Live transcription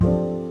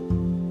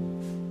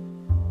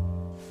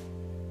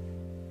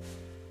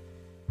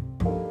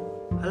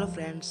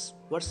friends,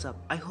 what's up?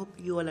 I hope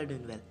you all are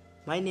doing well.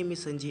 My name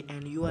is Sanjay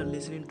and you are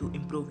listening to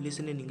Improve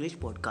Listen in English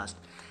podcast.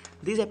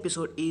 This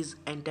episode is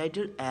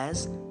entitled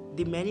as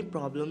The Many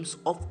Problems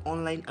of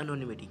Online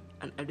Anonymity,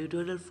 an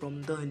editorial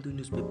from the Hindu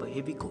newspaper.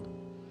 Here we go.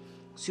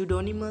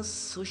 Pseudonymous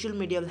social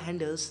media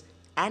handles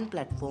and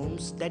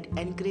platforms that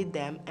encourage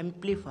them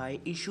amplify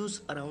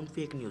issues around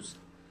fake news.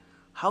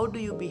 How do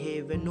you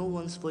behave when no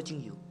one's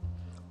watching you?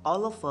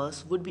 All of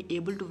us would be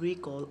able to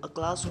recall a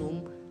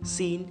classroom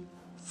scene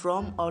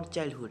from our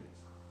childhood.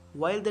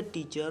 While the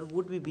teacher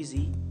would be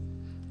busy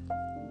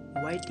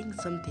writing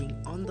something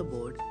on the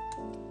board,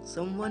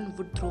 someone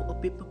would throw a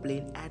paper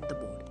plane at the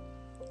board.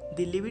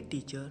 The livid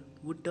teacher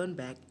would turn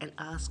back and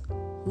ask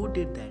who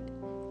did that,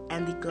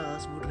 and the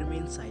class would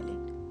remain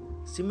silent.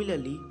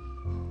 Similarly,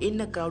 in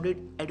a crowded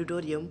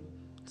auditorium,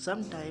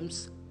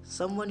 sometimes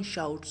someone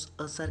shouts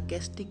a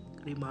sarcastic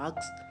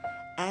remarks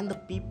and the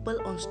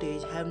people on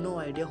stage have no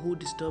idea who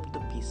disturbed the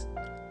peace.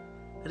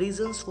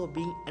 Reasons for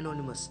being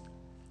anonymous.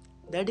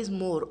 That is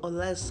more or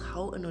less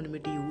how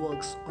anonymity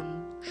works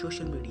on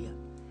social media.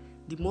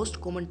 The most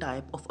common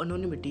type of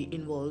anonymity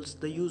involves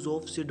the use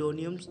of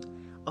pseudonyms,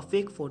 a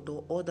fake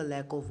photo, or the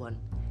lack of one,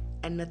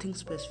 and nothing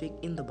specific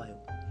in the bio.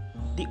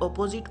 The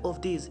opposite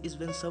of this is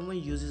when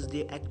someone uses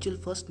their actual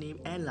first name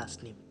and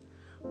last name,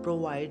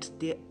 provides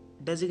their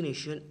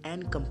designation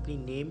and company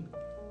name,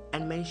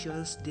 and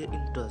mentions their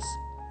interests.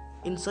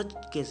 In such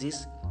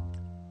cases,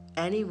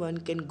 anyone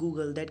can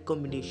Google that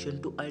combination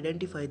to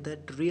identify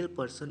that real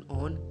person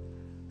on,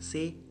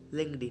 say,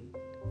 LinkedIn.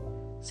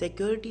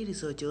 Security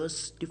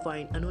researchers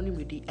define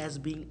anonymity as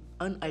being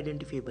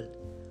unidentifiable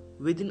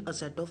within a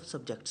set of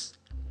subjects.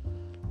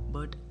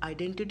 But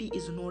identity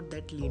is not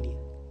that linear.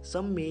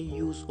 Some may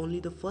use only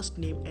the first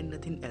name and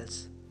nothing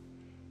else.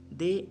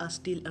 They are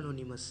still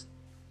anonymous.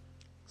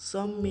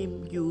 Some may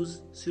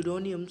use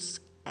pseudonyms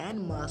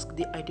and mask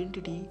the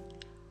identity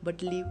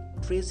but leave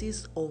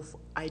traces of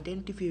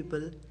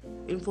identifiable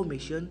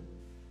information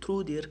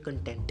through their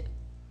content.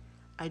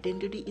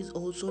 Identity is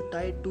also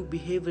tied to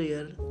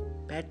behavioral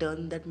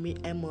pattern that may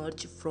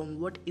emerge from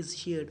what is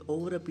shared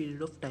over a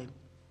period of time.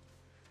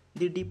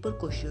 The deeper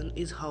question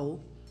is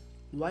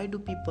why do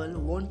people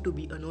want to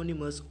be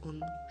anonymous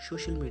on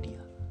social media?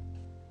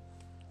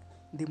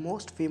 The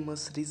most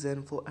famous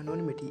reason for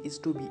anonymity is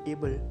to be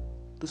able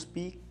to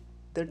speak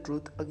the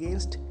truth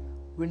against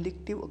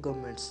vindictive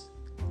governments.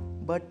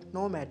 But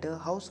no matter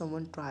how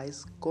someone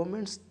tries,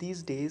 governments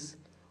these days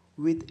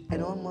with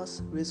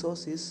enormous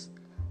resources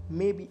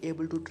may be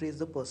able to trace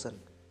the person.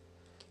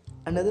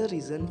 Another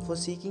reason for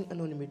seeking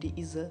anonymity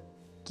is a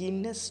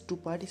keenness to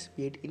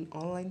participate in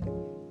online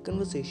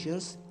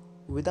conversations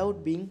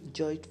without being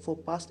judged for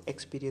past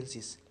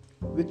experiences,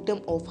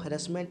 victim of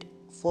harassment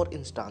for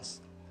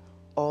instance,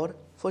 or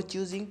for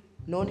choosing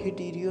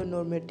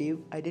non-heteronormative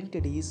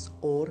identities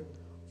or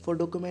for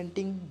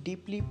documenting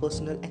deeply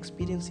personal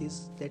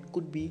experiences that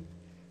could be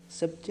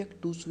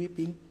subject to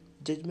sweeping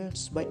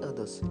judgments by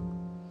others.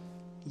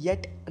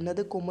 Yet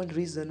another common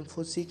reason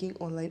for seeking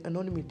online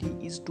anonymity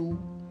is to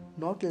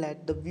not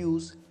let the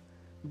views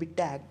be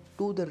tagged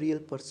to the real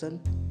person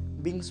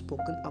being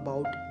spoken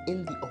about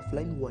in the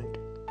offline world.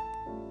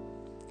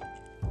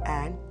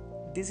 And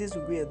this is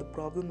where the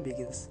problem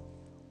begins.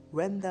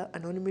 When the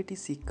anonymity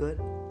seeker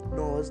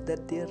knows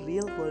that their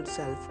real world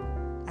self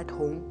at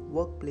home,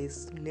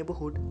 workplace,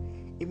 neighborhood,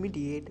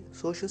 immediate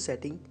social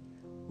setting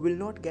will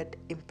not get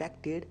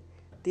impacted,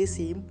 they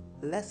seem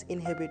less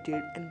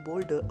inhibited and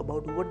bolder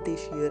about what they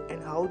share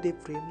and how they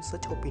frame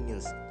such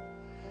opinions.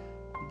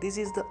 This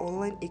is the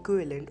online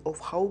equivalent of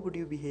how would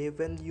you behave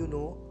when you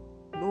know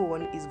no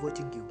one is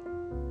watching you.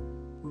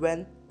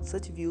 When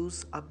such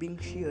views are being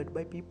shared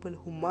by people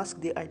who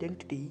mask their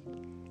identity,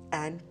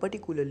 and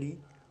particularly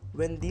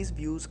when these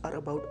views are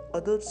about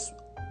others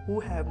who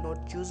have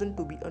not chosen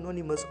to be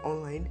anonymous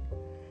online,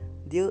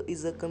 there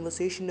is a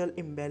conversational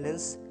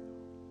imbalance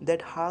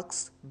that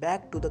harks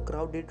back to the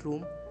crowded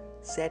room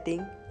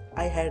setting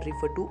I had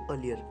referred to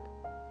earlier.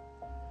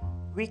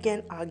 We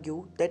can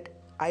argue that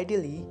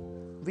ideally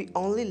we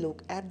only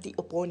look at the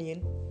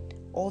opinion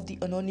of the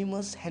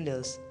anonymous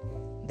handles,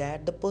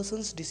 that the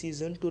person's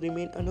decision to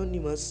remain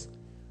anonymous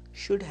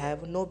should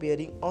have no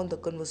bearing on the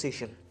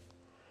conversation.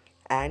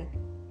 And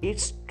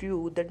it's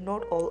true that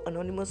not all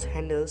anonymous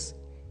handles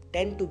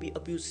tend to be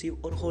abusive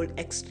or hold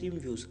extreme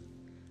views,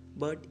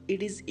 but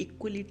it is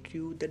equally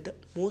true that the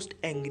most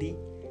angry,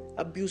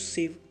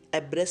 abusive,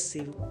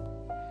 abrasive,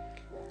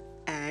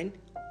 and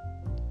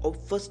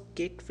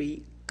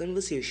obfuscatory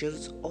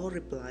conversations or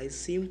replies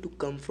seem to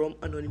come from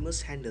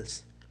anonymous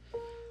handles.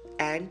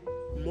 And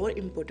more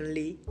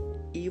importantly,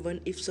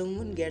 even if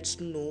someone gets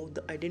to know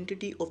the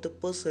identity of the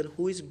person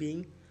who is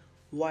being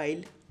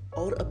vile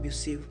or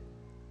abusive,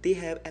 they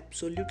have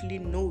absolutely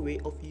no way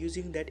of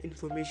using that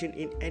information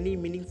in any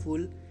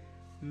meaningful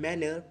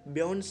manner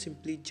beyond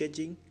simply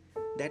judging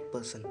that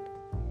person.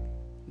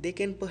 They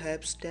can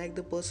perhaps tag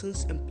the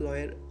person's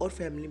employer or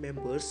family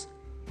members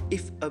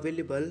if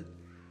available.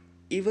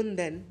 Even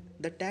then,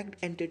 the tagged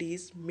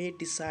entities may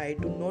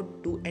decide to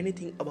not do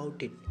anything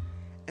about it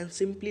and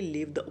simply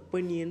leave the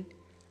opinion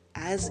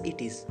as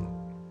it is,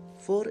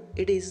 for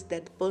it is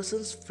that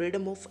person's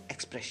freedom of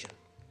expression.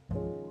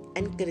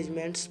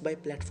 Encouragements by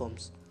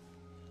platforms.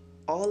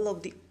 All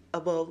of the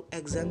above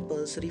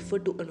examples refer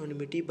to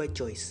anonymity by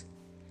choice.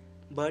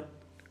 But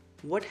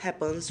what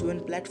happens when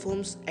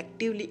platforms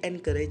actively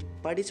encourage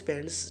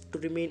participants to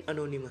remain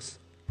anonymous?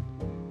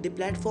 The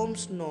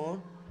platforms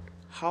know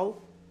how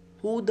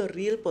who the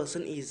real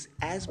person is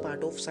as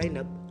part of sign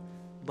up,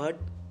 but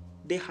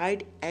they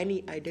hide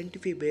any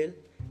identifiable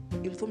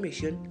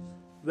information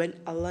when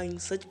allowing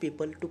such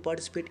people to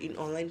participate in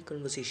online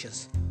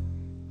conversations.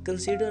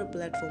 Consider a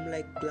platform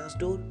like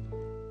Glassdoor,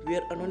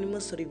 where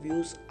anonymous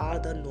reviews are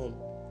the norm.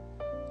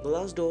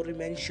 Glassdoor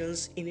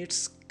mentions in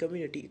its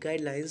community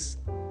guidelines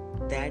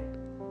that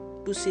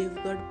to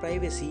safeguard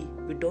privacy,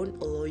 we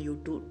don't allow you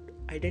to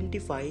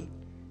identify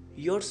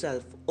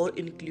yourself or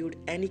include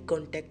any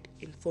contact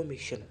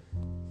information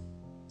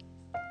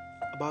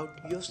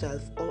about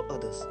yourself or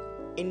others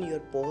in your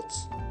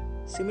posts.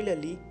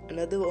 Similarly,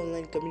 another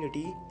online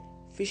community,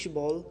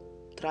 Fishball,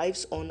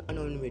 thrives on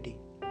anonymity.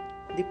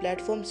 The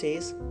platform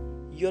says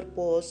your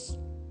posts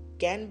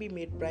can be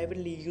made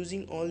privately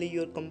using only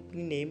your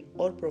company name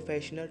or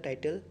professional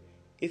title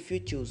if you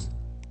choose,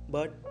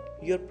 but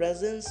your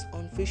presence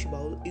on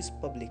Fishbowl is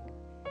public.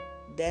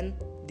 Then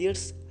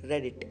there's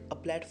Reddit, a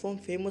platform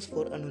famous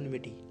for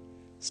anonymity.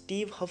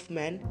 Steve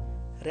Huffman,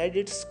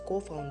 Reddit's co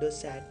founder,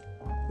 said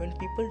when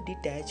people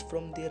detach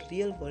from their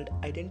real world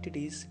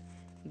identities,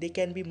 they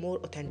can be more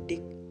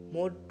authentic,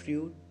 more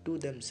true to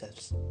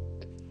themselves.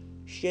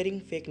 Sharing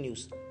fake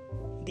news.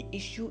 The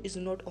issue is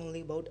not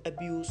only about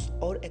abuse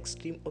or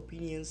extreme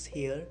opinions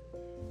here,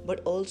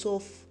 but also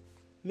of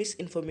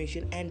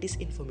misinformation and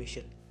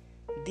disinformation.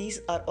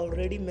 These are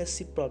already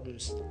massive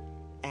problems,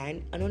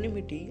 and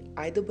anonymity,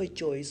 either by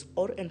choice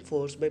or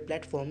enforced by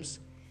platforms,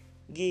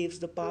 gives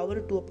the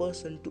power to a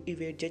person to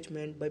evade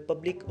judgment by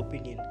public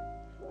opinion.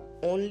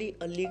 Only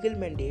a legal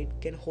mandate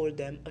can hold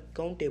them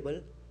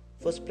accountable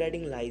for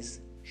spreading lies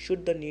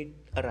should the need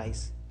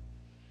arise.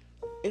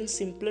 In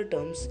simpler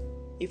terms,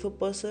 if a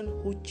person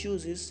who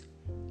chooses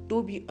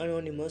to be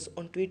anonymous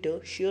on Twitter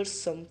shares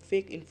some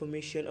fake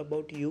information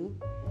about you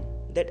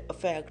that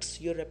affects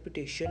your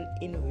reputation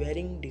in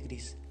varying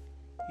degrees,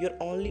 your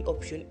only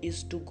option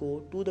is to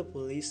go to the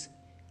police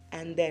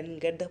and then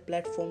get the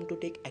platform to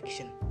take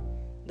action.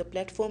 The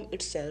platform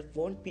itself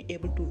won't be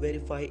able to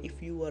verify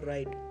if you are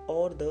right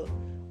or the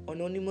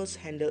anonymous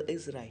handle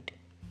is right,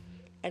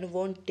 and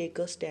won't take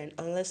a stand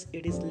unless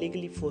it is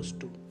legally forced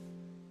to.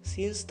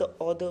 Since the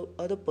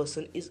other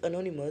person is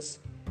anonymous,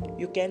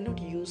 you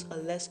cannot use a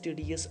less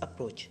tedious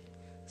approach,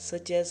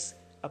 such as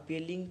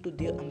appealing to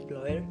their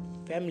employer,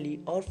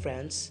 family, or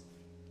friends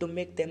to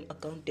make them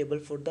accountable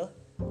for the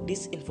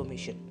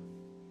disinformation.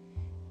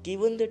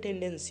 Given the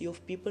tendency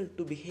of people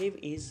to behave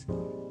is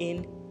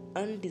in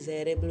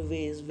undesirable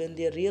ways when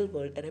their real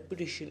world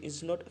reputation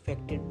is not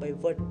affected by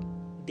what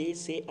they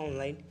say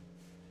online,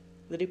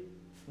 the,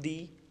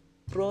 the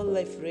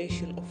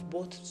proliferation of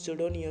both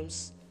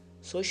pseudonyms,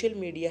 social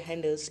media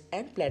handles,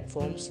 and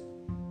platforms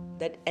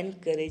that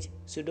encourage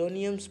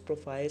pseudonyms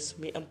profiles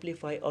may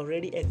amplify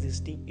already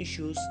existing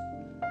issues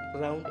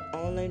around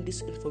online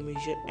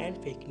disinformation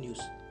and fake news.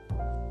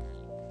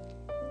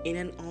 In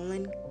an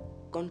online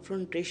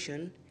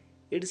confrontation,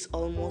 it is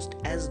almost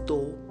as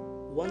though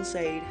one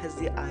side has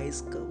their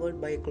eyes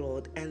covered by a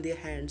cloth and their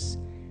hands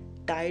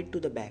tied to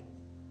the back,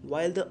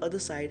 while the other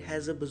side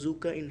has a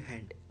bazooka in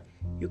hand.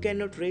 You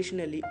cannot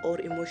rationally or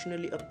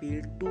emotionally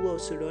appeal to a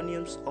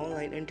pseudonym's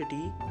online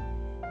entity.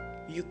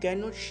 You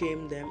cannot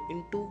shame them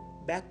into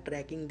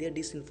backtracking their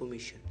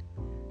disinformation.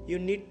 You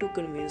need to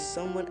convince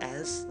someone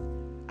else,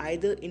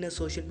 either in a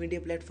social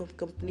media platform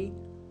company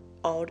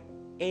or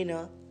in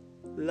a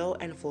law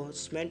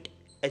enforcement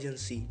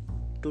agency,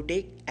 to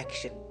take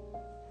action.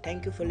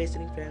 Thank you for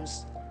listening,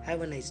 friends.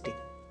 Have a nice day.